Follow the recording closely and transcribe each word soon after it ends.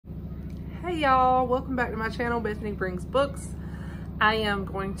Hey y'all, welcome back to my channel, Bethany Brings Books. I am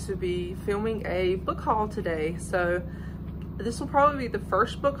going to be filming a book haul today. So this will probably be the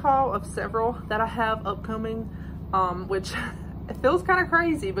first book haul of several that I have upcoming, which it feels kind of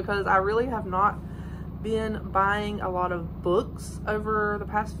crazy because I really have not been buying a lot of books over the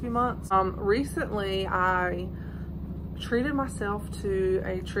past few months. Recently I treated myself to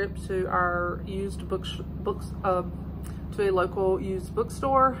a trip to our used to a local used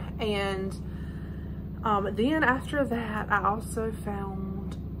bookstore, and then after that I also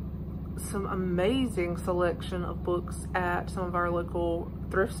found some amazing selection of books at some of our local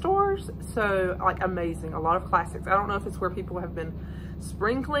thrift stores. So like amazing, a lot of classics. I don't know if it's where people have been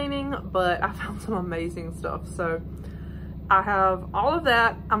spring cleaning, but I found some amazing stuff. So I have all of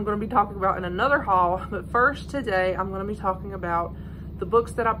that I'm going to be talking about in another haul, but first today I'm going to be talking about the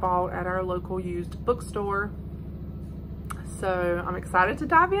books that I bought at our local used bookstore. So I'm excited to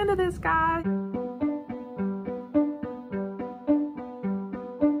dive into this, guys.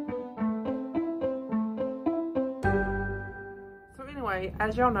 So anyway,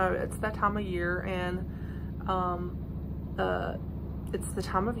 as y'all know, it's that time of year, and it's the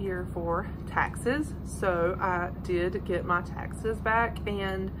time of year for taxes. So I did get my taxes back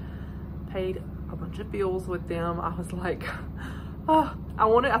and paid a bunch of bills with them. I was like, oh,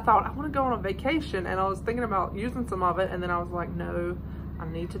 I thought I want to go on a vacation, and I was thinking about using some of it, and then I was like, no, I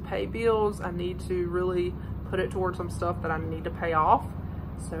need to pay bills. I need to really put it towards some stuff that I need to pay off.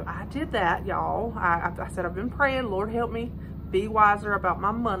 So I did that, y'all. I said, I've been praying, Lord help me be wiser about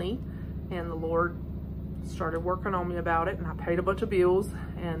my money, and the Lord started working on me about it, and I paid a bunch of bills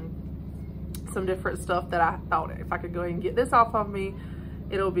and some different stuff that I thought if I could go ahead and get this off of me,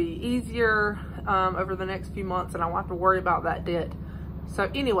 it'll be easier over the next few months, and I won't have to worry about that debt. So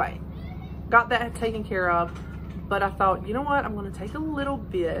anyway, got that taken care of, but I thought, you know what, I'm going to take a little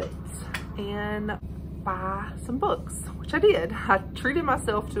bit and buy some books, which I did. I treated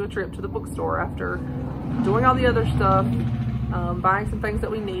myself to a trip to the bookstore after doing all the other stuff, buying some things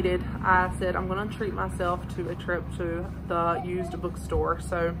that we needed. I said I'm going to treat myself to a trip to the used bookstore.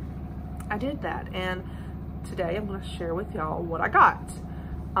 So I did that, and today I'm going to share with y'all what I got.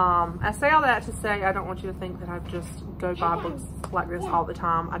 I say all that to say I don't want you to think that I just go buy books like this all the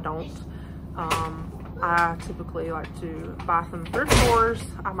time. I don't. I typically like to buy from thrift stores.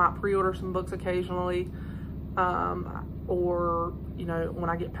 I might pre-order some books occasionally, or you know, when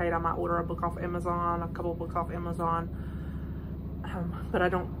I get paid I might order a book off Amazon, a couple of books off Amazon, but I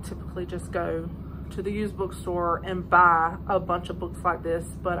don't typically just go to the used bookstore and buy a bunch of books like this.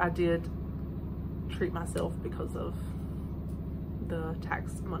 But I did treat myself because of the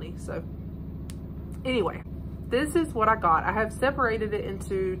tax money. So anyway, this is what I got. I have separated it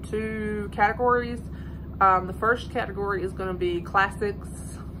into two categories. The first category is going to be classics,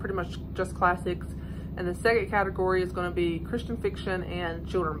 pretty much just classics, and the second category is going to be Christian fiction and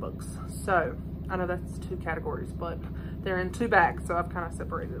children books. So I know that's two categories, but they're in two bags, so I've kind of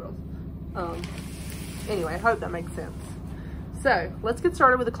separated them. Anyway, I hope that makes sense. So let's get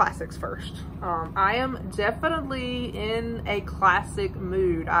started with the classics first. I am definitely in a classic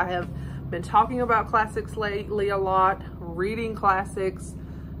mood. I have been talking about classics lately a lot, reading classics,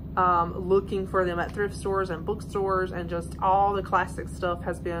 looking for them at thrift stores and bookstores, and just all the classic stuff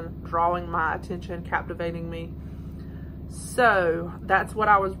has been drawing my attention, captivating me. So that's what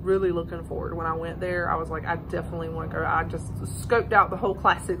I was really looking for when I went there. I was like, I definitely want to go. I just scoped out the whole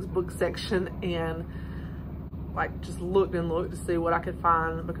classics book section and like just looked and looked to see what I could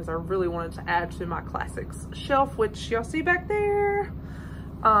find, because I really wanted to add to my classics shelf, which y'all see back there.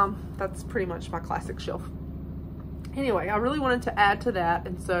 That's pretty much my classic shelf. Anyway, I really wanted to add to that,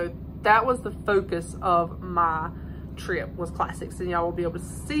 and so that was the focus of my trip, was classics, and y'all will be able to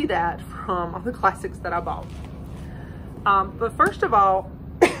see that from all the classics that I bought. But first of all,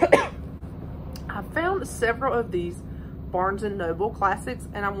 I found several of these Barnes & Noble classics,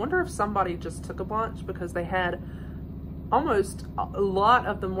 and I wonder if somebody just took a bunch, because they had almost a lot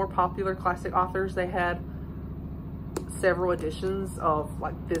of the more popular classic authors. They had several editions of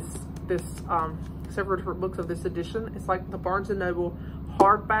like several different books of this edition. It's like the Barnes & Noble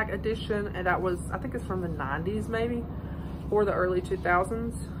hardback edition, and that was, I think it's from the 90s maybe, or the early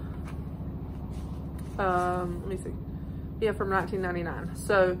 2000s. Let me see. Yeah, from 1999.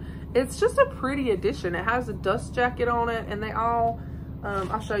 So it's just a pretty edition. It has a dust jacket on it, and they all,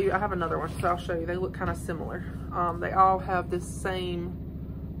 I'll show you, I have another one, so I'll show you. They look kind of similar. They all have this same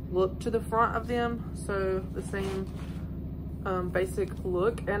look to the front of them, so the same basic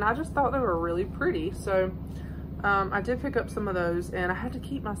look, and I just thought they were really pretty. So I did pick up some of those, and I had to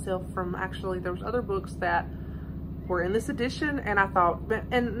keep myself from, actually, there was other books that were in this edition, and I thought,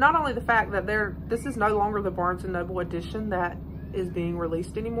 and not only the fact that this is no longer the Barnes & Noble edition that is being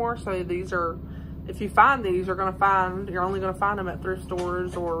released anymore. So these are, if you find these, you're only gonna find them at thrift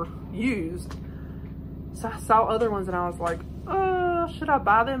stores or used. So I saw other ones and I was like, should I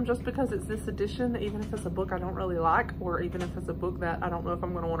buy them just because it's this edition, even if it's a book I don't really like, or even if it's a book that I don't know if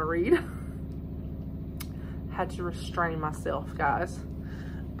I'm gonna wanna read? Had to restrain myself, guys.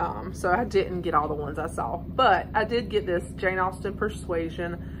 So I didn't get all the ones I saw, but I did get this Jane Austen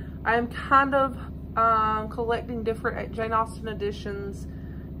Persuasion. I am kind of collecting different Jane Austen editions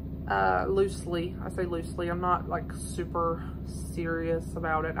loosely. I say loosely. I'm not like super serious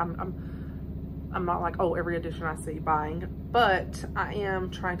about it. I'm not like, oh, every edition I see buying, but I am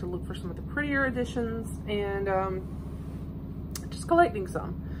trying to look for some of the prettier editions and just collecting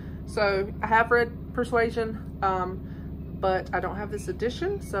some. So I have read Persuasion, but I don't have this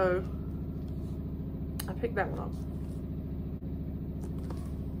edition, so I picked that one up.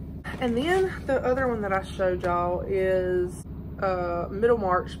 And then the other one that I showed y'all is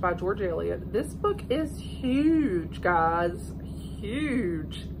Middlemarch by George Eliot. This book is huge, guys,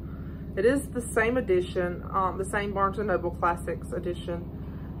 huge. It is the same edition, the same Barnes & Noble Classics edition,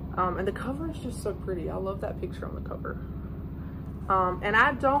 and the cover is just so pretty. I love that picture on the cover. And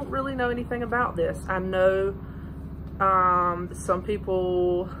I don't really know anything about this. I know some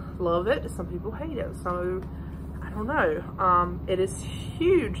people love it, some people hate it, so I don't know. It is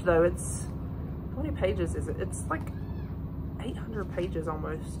huge though. It's, how many pages is it? It's like 800 pages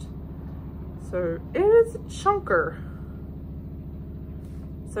almost. So it is a chunker.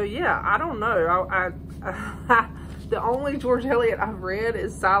 So yeah, I don't know. The only George Eliot I've read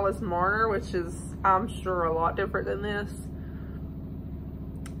is Silas Marner, which is, I'm sure, a lot different than this.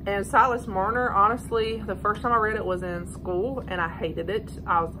 And Silas Marner, honestly, the first time I read it was in school and I hated it.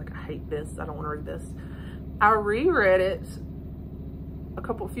 I was like, I hate this. I don't want to read this. I reread it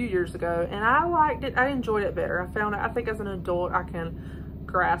a few years ago and I liked it. I enjoyed it better. I think as an adult, I can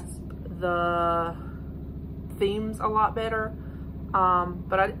grasp the themes a lot better.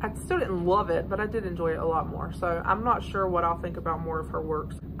 But I still didn't love it, but I did enjoy it a lot more. So I'm not sure what I'll think about more of her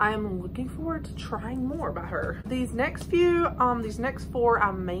works. I am looking forward to trying more by her. These next four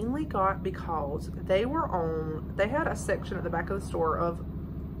I mainly got because they had a section at the back of the store of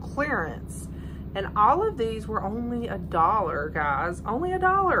clearance. And all of these were only $1, guys, only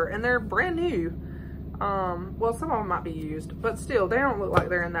 $1, and they're brand new. Well, some of them might be used, but still, they don't look like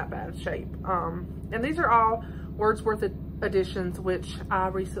they're in that bad shape. And these are all Wordsworth editions, which I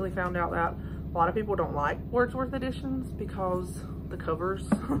recently found out that a lot of people don't like Wordsworth editions because the covers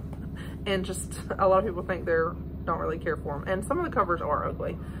and just a lot of people think don't really care for them, and some of the covers are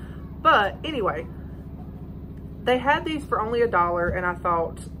ugly. But anyway, they had these for only $1 and I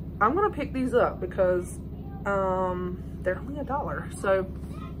thought, I'm gonna pick these up because they're only $1. So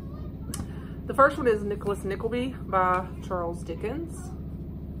the first one is Nicholas Nickleby by Charles Dickens.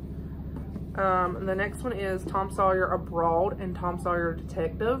 And the next one is Tom Sawyer Abroad and Tom Sawyer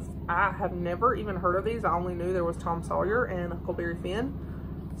Detective. I have never even heard of these. I only knew there was Tom Sawyer and Huckleberry Finn.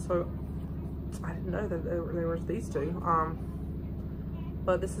 So I didn't know that there was these two.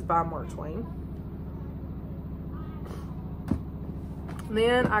 But this is by Mark Twain.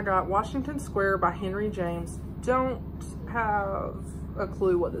 Then I got Washington Square by Henry James. Don't have a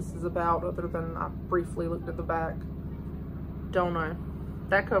clue what this is about other than I briefly looked at the back. Don't know.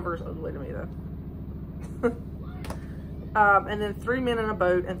 That cover is ugly to me though. And then 3 Men in a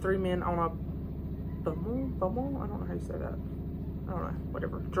Boat and 3 Men on a Bumble? I don't know how you say that. I don't know,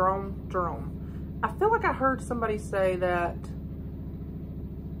 whatever. Jerome. I feel like I heard somebody say that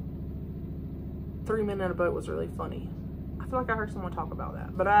 3 Men in a Boat was really funny. I feel like I heard someone talk about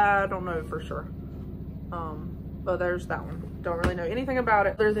that, but I don't know for sure. But there's that one. Don't really know anything about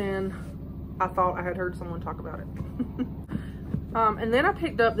it other than I thought I had heard someone talk about it. And then I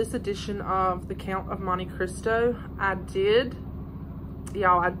picked up this edition of The Count of Monte Cristo. I did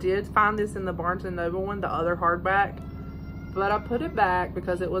find this in the Barnes & Noble one, the other hardback, but I put it back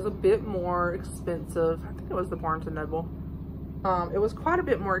because it was a bit more expensive. I think it was the Barnes & Noble. It was quite a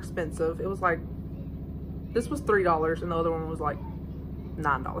bit more expensive. It was like, this was $3 and the other one was like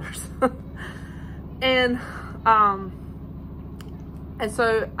 $9. And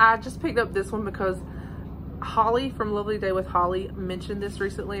so I just picked up this one because Holly from Lovely Day with Holly mentioned this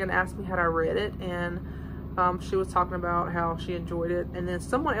recently and asked me had I read it, and she was talking about how she enjoyed it, and then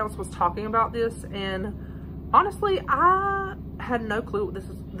someone else was talking about this, and honestly I had no clue what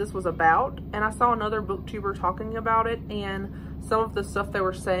this was about, and I saw another booktuber talking about it, and some of the stuff they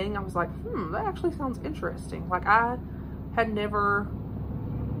were saying, I was like, that actually sounds interesting. Like I had never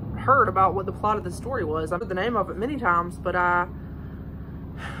heard about what the plot of the story was. I've heard the name of it many times, but I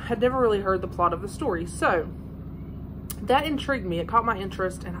had never really heard the plot of the story. So that intrigued me. It caught my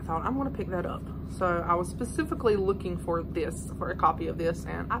interest, and I thought, I'm going to pick that up. So I was specifically looking for a copy of this,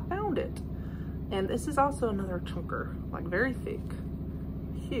 and I found it. And this is also another chunker, like very thick,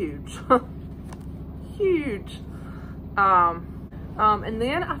 huge, huge. And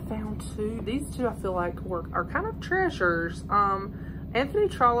then I found these two I feel like are kind of treasures. Anthony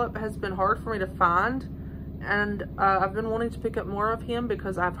Trollope has been hard for me to find, and I've been wanting to pick up more of him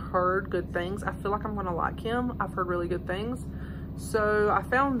because I've heard good things. I feel like I'm gonna like him. I've heard really good things. So I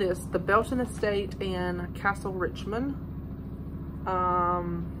found this, The Belton Estate and Castle Richmond.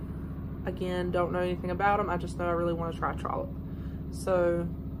 Again, don't know anything about them. I just know I really want to try Trollope. So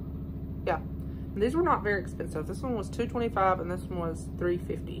yeah, and these were not very expensive. This one was $2.25 and this one was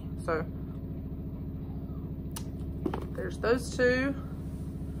 $3.50. So there's those two.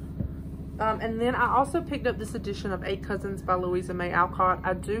 And then I also picked up this edition of Eight Cousins by Louisa May Alcott.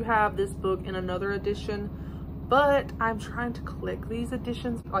 I do have this book in another edition, but I'm trying to collect these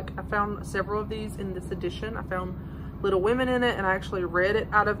editions. Like, I found several of these in this edition. I found Little Women in it, and I actually read it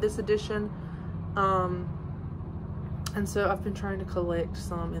out of this edition. And so I've been trying to collect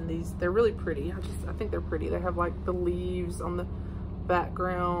some in these. They're really pretty. I think they're pretty. They have like the leaves on the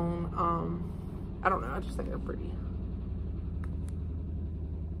background. I don't know. I just think they're pretty.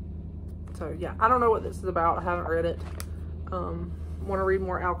 So yeah, I don't know what this is about. I haven't read it. Want to read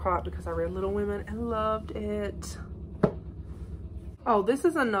more Alcott because I read Little Women and loved it. Oh, this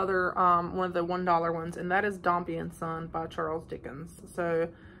is another one of the $1 ones, and that is Dombey and Son by Charles Dickens. So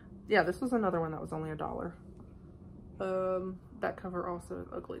yeah, this was another one that was only $1. That cover also is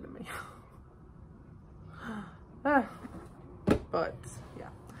ugly to me. But yeah.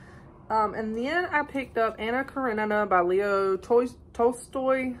 And then I picked up Anna Karenina by Leo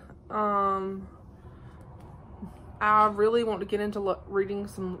Tolstoy. I really want to get into reading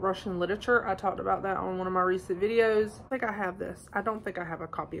some Russian literature. I talked about that on one of my recent videos. I think I have this. I don't think I have a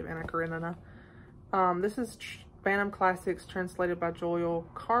copy of Anna Karenina. This is Bantam Classics, translated by Joel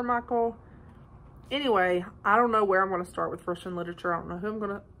Carmichael. Anyway, I don't know where I'm going to start with Russian literature.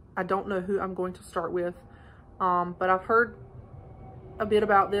 I don't know who I'm going to start with. But I've heard a bit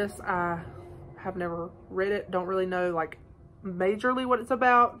about this. I have never read it. Don't really know like majorly what it's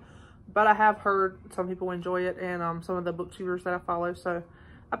about. But I have heard some people enjoy it, and some of the booktubers that I follow. So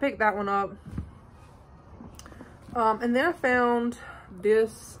I picked that one up. And then I found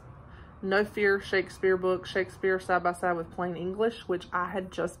this No Fear Shakespeare book, Shakespeare Side by Side with Plain English, which I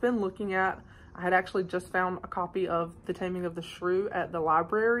had just been looking at. I had actually just found a copy of The Taming of the Shrew at the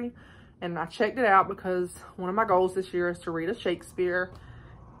library. And I checked it out because one of my goals this year is to read a Shakespeare.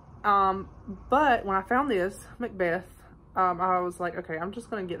 But when I found this, Macbeth, I was like, okay, I'm just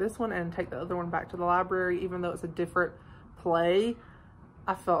going to get this one and take the other one back to the library, even though it's a different play.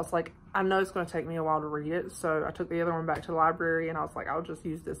 I felt like, I know it's going to take me a while to read it, so I took the other one back to the library, and I was like, I'll just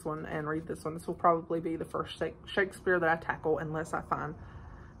use this one and read this one. This will probably be the first Shakespeare that I tackle, unless I find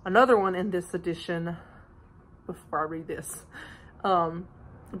another one in this edition before I read this.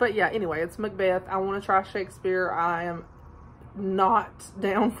 But yeah, anyway, it's Macbeth. I want to try Shakespeare. I am not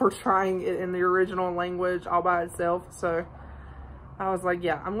down for trying it in the original language all by itself, so I was like,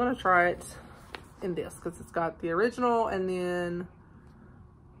 yeah, I'm gonna try it in this because it's got the original, and then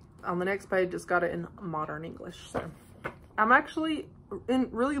on the next page it's got it in modern English. So I'm actually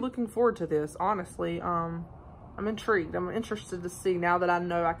really looking forward to this, honestly. I'm intrigued. I'm interested to see, now that I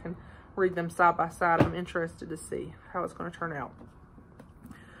know I can read them side by side, I'm interested to see how it's going to turn out.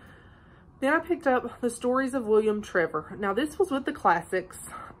 Then I picked up The Stories of William Trevor. Now this was with the classics.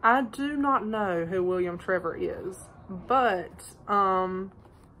 I do not know who William Trevor is, but on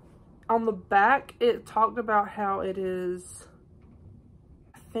the back it talked about how it is,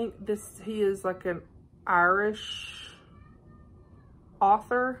 I think he is like an Irish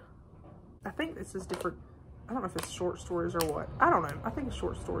author. I think this is different. I don't know if it's short stories or what. I don't know. I think it's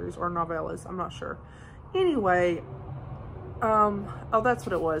short stories or novellas. I'm not sure. Anyway, oh, that's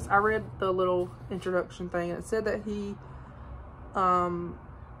what it was. I read the little introduction thing, and it said that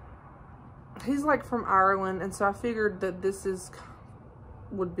he's like from Ireland, and so I figured that this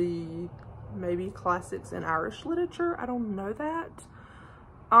would be maybe classics in Irish literature. I don't know that.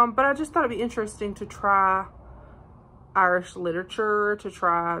 But I just thought it'd be interesting to try Irish literature, to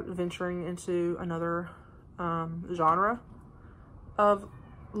try venturing into another genre of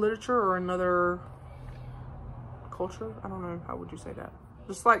literature or another culture. I don't know, how would you say that?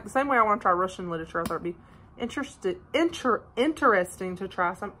 Just like the same way I want to try Russian literature, I thought it'd be interesting to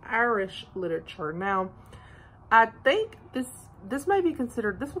try some Irish literature. Now, I think this this may be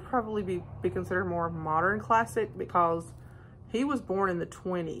considered, this would probably be considered more of a modern classic because he was born in the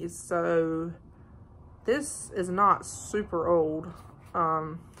 20s. So this is not super old.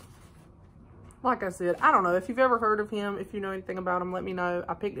 Like I said, I don't know if you've ever heard of him. If you know anything about him, let me know.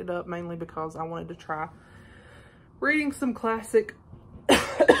 I picked it up mainly because I wanted to try reading some classic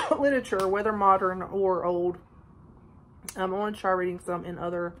literature, whether modern or old. I want to try reading some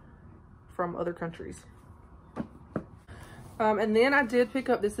from other countries. And then I did pick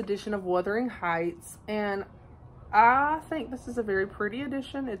up this edition of Wuthering Heights, and I think this is a very pretty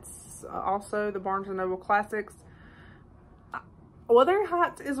edition. It's also the Barnes & Noble Classics. Wuthering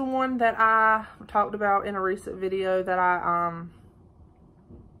Heights is one that I talked about in a recent video that I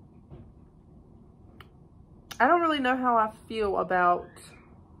don't really know how I feel about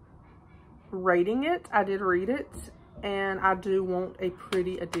rating it. I did read it, and I do want a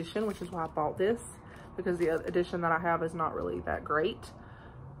pretty edition, which is why I bought this, because the edition that I have is not really that great.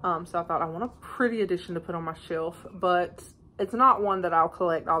 So I thought I want a pretty edition to put on my shelf, but it's not one that I'll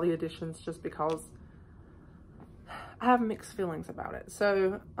collect all the editions just because I have mixed feelings about it.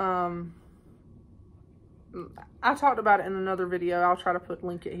 So I talked about it in another video. I'll try to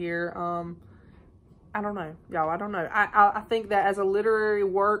link it here. I don't know, y'all. I don't know. I think that as a literary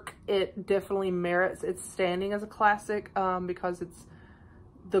work, it definitely merits its standing as a classic, because it's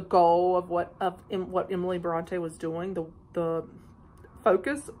the goal of what Emily Bronte was doing. The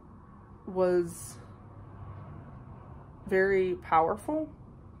focus was very powerful,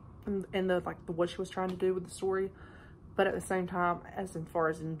 and what she was trying to do with the story. But at the same time, as far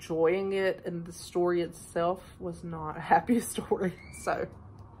as enjoying it, and the story itself was not a happy story. So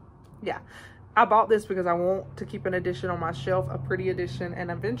yeah, I bought this because I want to keep an edition on my shelf, a pretty edition,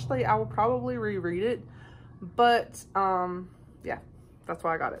 and eventually I will probably reread it. But yeah, that's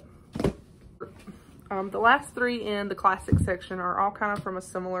why I got it. The last three in the classic section are all kind of from a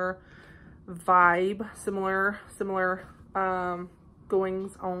similar vibe, similar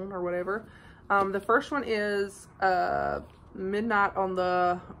goings on or whatever. The first one is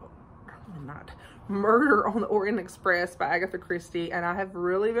Murder on the Orient Express by Agatha Christie, and I have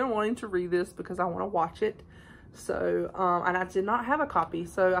really been wanting to read this because I want to watch it. So, and I did not have a copy,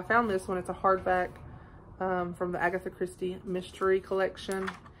 so I found this one. It's a hardback from the Agatha Christie Mystery Collection,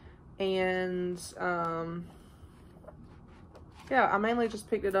 and yeah, I mainly just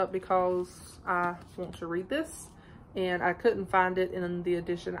picked it up because I want to read this, and I couldn't find it in the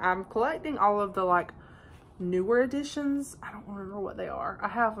edition. I'm collecting all of the newer editions. I don't remember what they are. I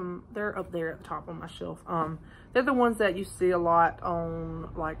have them. They're up there at the top on my shelf. They're the ones that you see a lot on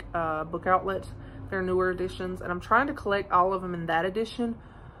Book Outlet. They're newer editions, and I'm trying to collect all of them in that edition.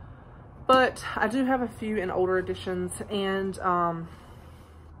 But I do have a few in older editions, and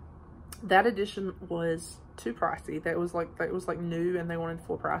that edition was too pricey. That was it was new, and they wanted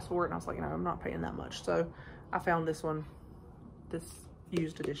full price for it, and I was like, no, I'm not paying that much. So I found this one, this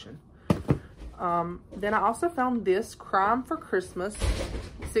used edition. Then I also found this, Crime for Christmas,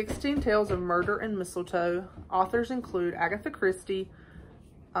 16 Tales of Murder and Mistletoe. Authors include Agatha Christie,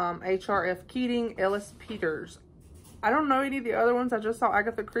 H.R.F. Keating, Ellis Peters. I don't know any of the other ones. I just saw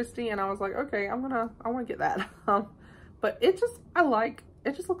Agatha Christie, and I was like, okay, I want to get that. But it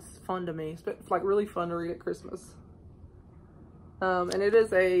just looks fun to me. It's really fun to read at Christmas. And it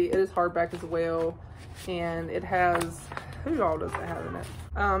is hardback as well, and it has, who all does it have in it?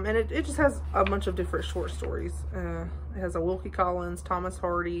 And it just has a bunch of different short stories. It has a Wilkie Collins, Thomas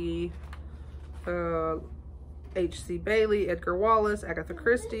Hardy, H.C. Bailey, Edgar Wallace, Agatha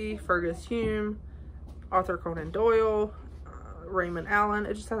Christie, Fergus Hume, Arthur Conan Doyle, Raymond Allen.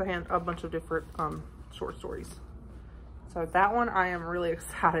 It just has a bunch of different short stories. So that one I am really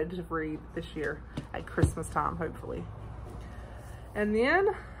excited to read this year at Christmas time, hopefully. And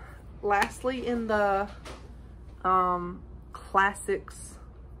then lastly, in the classics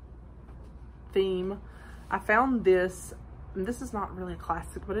theme, I found this. And this is not really a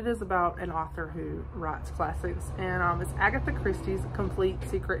classic, but it is about an author who writes classics, and it's Agatha Christie's Complete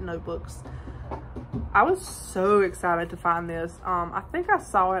Secret Notebooks. I was so excited to find this. I think I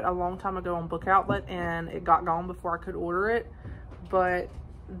saw it a long time ago on Book Outlet, and it got gone before I could order it. But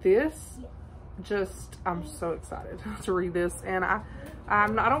this, I'm so excited to read this, and I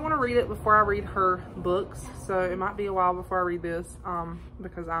don't want to read it before I read her books, so it might be a while before I read this,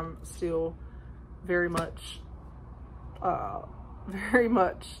 because I'm still very much have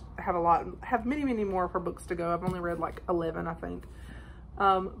many more of her books to go. I've only read 11, I think.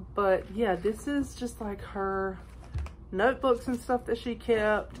 But yeah, this is just her notebooks and stuff that she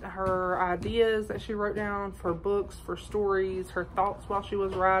kept, her ideas that she wrote down for books, for stories, her thoughts while she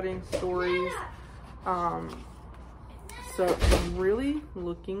was writing stories. So I'm really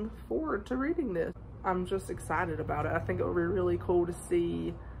looking forward to reading this. I'm just excited about it. I think it would be really cool to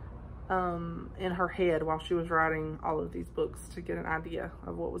see in her head while she was writing all of these books, to get an idea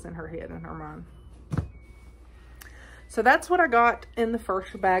of what was in her head and her mind. So that's what I got in the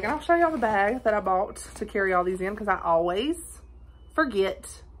first bag. And I'll show y'all the bag that I bought to carry all these in, because I always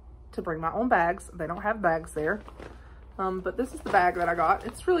forget to bring my own bags. They don't have bags there. But this is the bag that I got.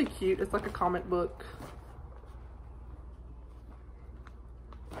 It's really cute. It's like a comic book.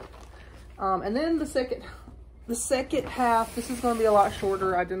 And then the second half, this is going to be a lot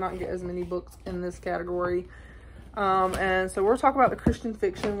shorter. I did not get as many books in this category. And so we'll talk about the Christian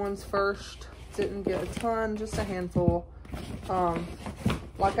fiction ones first. Didn't get a ton, just a handful.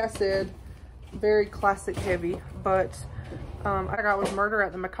 Like I said, very classic heavy, but I got was Murder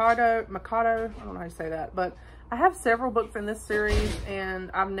at the Mikado, I don't know how to say that, but I have several books in this series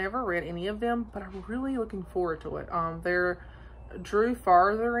and I've never read any of them, but I'm really looking forward to it. They're Drew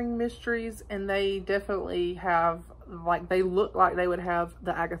Farthering mysteries, and they definitely have, like, they look like they would have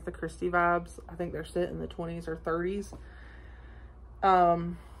the Agatha Christie vibes. I think they're set in the 20s or 30s.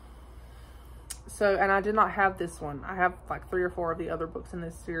 So, and I did not have this one. I have like 3 or 4 of the other books in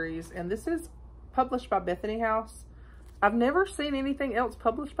this series, and this is published by Bethany House. I've never seen anything else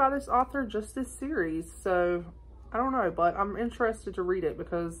published by this author, just this series. So I don't know, but I'm interested to read it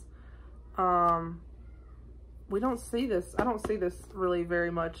because we don't see this. I don't see this really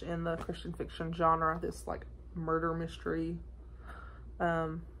very much in the Christian fiction genre, this like murder mystery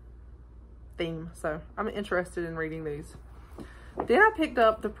theme. So I'm interested in reading these. Then I picked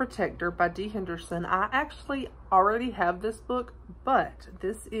up The Protector by D. Henderson. I actually already have this book, but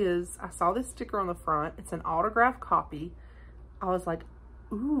this is, I saw this sticker on the front. It's an autographed copy. I was like,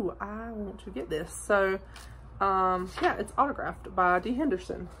 ooh, I want to get this. So, yeah, it's autographed by D.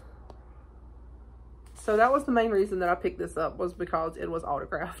 Henderson. So that was the main reason that I picked this up, was because it was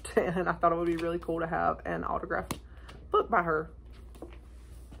autographed. And I thought it would be really cool to have an autographed book by her.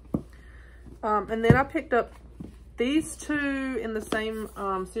 And then I picked up these 2 in the same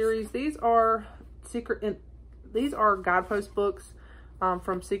series. These are guidepost books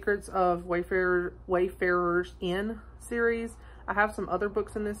from Secrets of Wayfarers Inn series. I have some other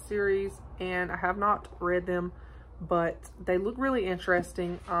books in this series and I have not read them, but they look really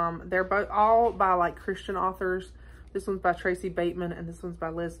interesting. They're both all by like Christian authors. This one's by Tracy Bateman and this one's by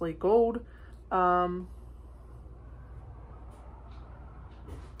Leslie Gould. They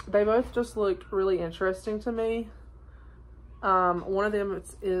both just look really interesting to me. One of them it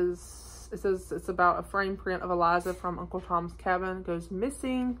says it's about a frame print of Eliza from Uncle Tom's Cabin goes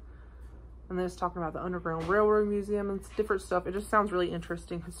missing. And then it's talking about the Underground Railroad Museum and different stuff. It just sounds really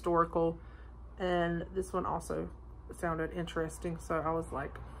interesting, historical. And this one also sounded interesting. So I was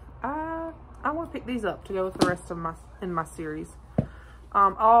like, I want to pick these up to go with the rest of my series.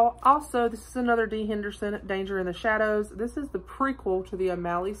 Also, this is another D. Henderson, Danger in the Shadows. This is the prequel to the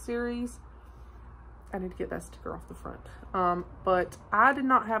O'Malley series. I need to get that sticker off the front. But I did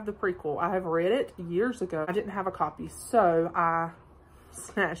not have the prequel. I have read it years ago. I didn't have a copy, so I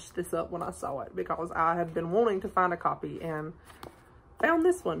snatched this up when I saw it because I have been wanting to find a copy and found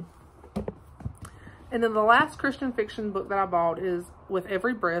this one. And then the last Christian fiction book that I bought is With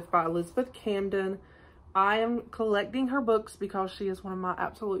Every Breath by Elizabeth Camden. I am collecting her books because she is one of my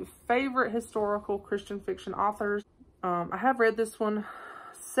absolute favorite historical Christian fiction authors. I have read this one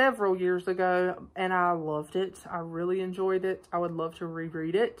several years ago and I loved it. I really enjoyed it. I would love to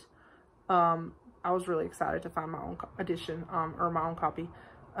reread it. I was really excited to find my own edition or my own copy.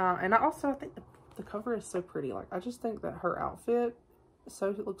 And I think the cover is so pretty. Like, I just think that her outfit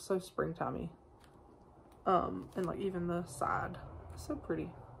it looks so springtimey. And like even the side, so pretty.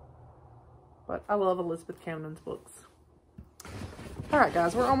 But I love Elizabeth Camden's books. All right,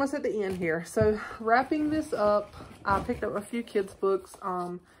 guys, we're almost at the end here. So wrapping this up, I picked up a few kids' books.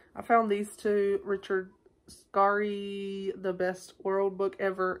 I found these 2, Richard Scarry, The Best World Book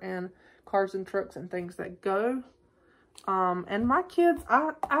Ever, and Cars and Trucks and Things That Go. And my kids,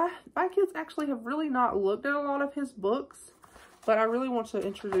 my kids actually have really not looked at a lot of his books, but I really want to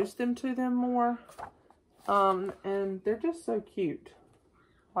introduce them to them more. And they're just so cute.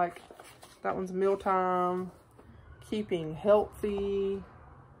 Like, that one's Mealtime, Keeping Healthy.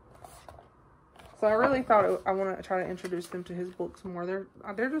 So I really thought I want to try to introduce them to his books more.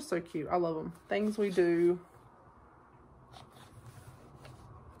 They're just so cute. I love them. Things We Do.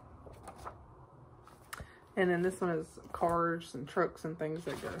 And then this one is Cars and Trucks and Things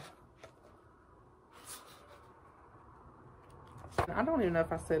That Go. I don't even know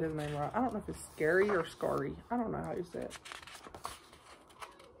if I said his name right. I don't know if it's Scary or Scarry. I don't know how you say it.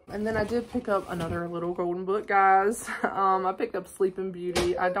 And then I did pick up another little golden book, guys. I picked up Sleeping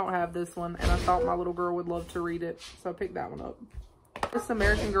Beauty. I don't have this one, and I thought my little girl would love to read it, so I picked that one up. This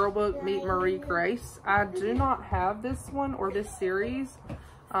American Girl book, Meet Marie Grace. I do not have this one or this series.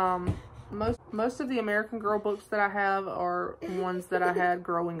 Most of the American Girl books that I have are ones that I had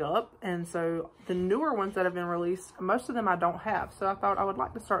growing up, and so the newer ones that have been released, most of them I don't have. So I thought I would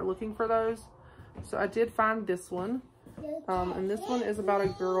like to start looking for those. So I did find this one. And this one is about a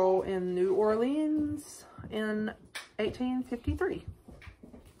girl in New Orleans in 1853.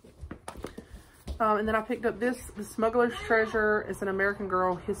 And then I picked up this, The Smuggler's Treasure. It's an American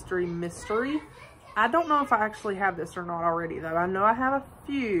Girl history mystery. I don't know if I actually have this or not already, though. I know I have a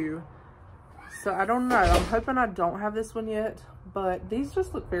few, so I don't know. I'm hoping I don't have this one yet, but these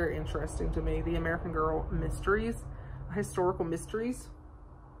just look very interesting to me. The American Girl mysteries, historical mysteries.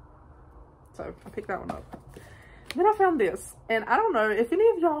 So I picked that one up. Then I found this, and I don't know if any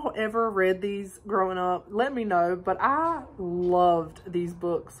of y'all ever read these growing up, let me know, but I loved these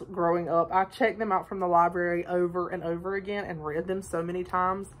books growing up. I checked them out from the library over and over again and read them so many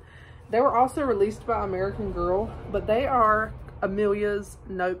times. They were also released by American Girl, but they are Amelia's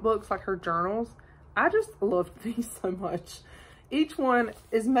notebooks, like her journals. I just loved these so much. Each one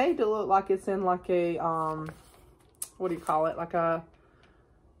is made to look like it's in like a, what do you call it? Like a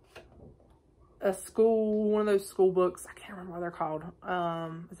school, one of those school books. I can't remember what they're called.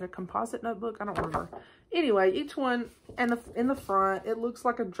 Is it a composite notebook? I don't remember. Anyway, each one, and in the front, it looks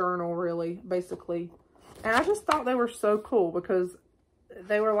like a journal, really, basically. And I just thought they were so cool because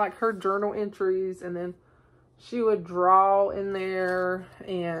they were like her journal entries, and then she would draw in there,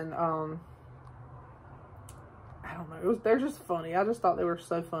 and I don't know, they're just funny. I just thought they were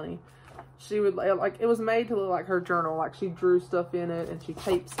so funny. She would, like, it was made to look like her journal, like she drew stuff in it and she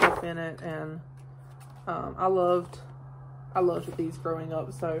taped stuff in it, and I loved these growing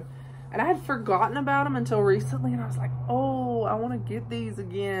up. So, and I had forgotten about them until recently, and I was like, oh, I want to get these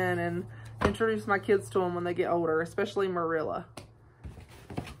again and introduce my kids to them when they get older, especially Marilla.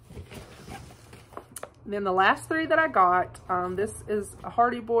 Then the last three that I got, this is a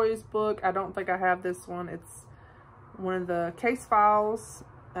Hardy Boys book. I don't think I have this one. It's one of the case files,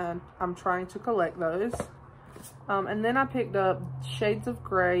 and I'm trying to collect those. And then I picked up Shades of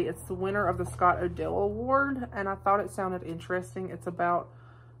Grey. It's the winner of the Scott Odell Award, and I thought it sounded interesting. It's about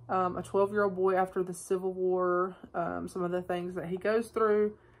a 12-year-old boy after the Civil War, some of the things that he goes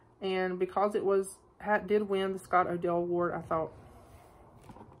through, and because it did win the Scott Odell Award, I thought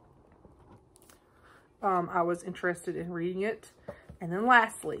I was interested in reading it. And then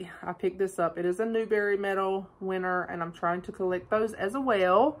lastly, I picked this up. It is a Newbery Medal winner, and I'm trying to collect those as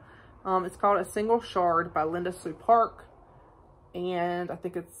well. It's called A Single Shard by Linda Sue Park, and I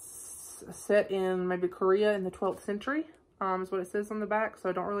think it's set in maybe Korea in the 12th century, is what it says on the back. So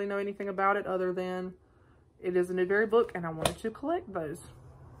I don't really know anything about it other than it is a Newbery book, and I wanted to collect those.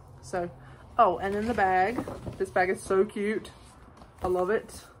 So, oh, and then the bag. This bag is so cute. I love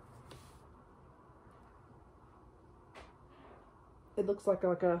it. It looks like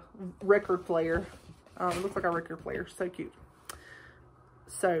a record player. It looks like a record player. So cute.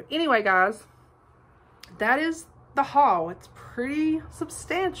 So anyway, guys, that is the haul. It's pretty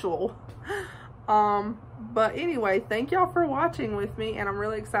substantial. But anyway, thank y'all for watching with me, and I'm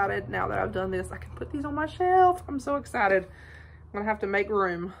really excited now that I've done this. I can put these on my shelf. I'm so excited. I'm gonna have to make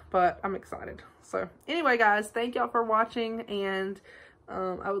room, but I'm excited. So anyway, guys, thank y'all for watching, and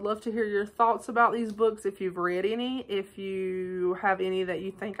I would love to hear your thoughts about these books. If you've read any, if you have any that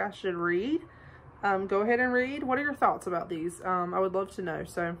you think I should read, go ahead and read. What are your thoughts about these? I would love to know.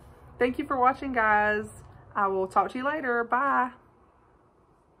 So thank you for watching, guys. I will talk to you later. Bye.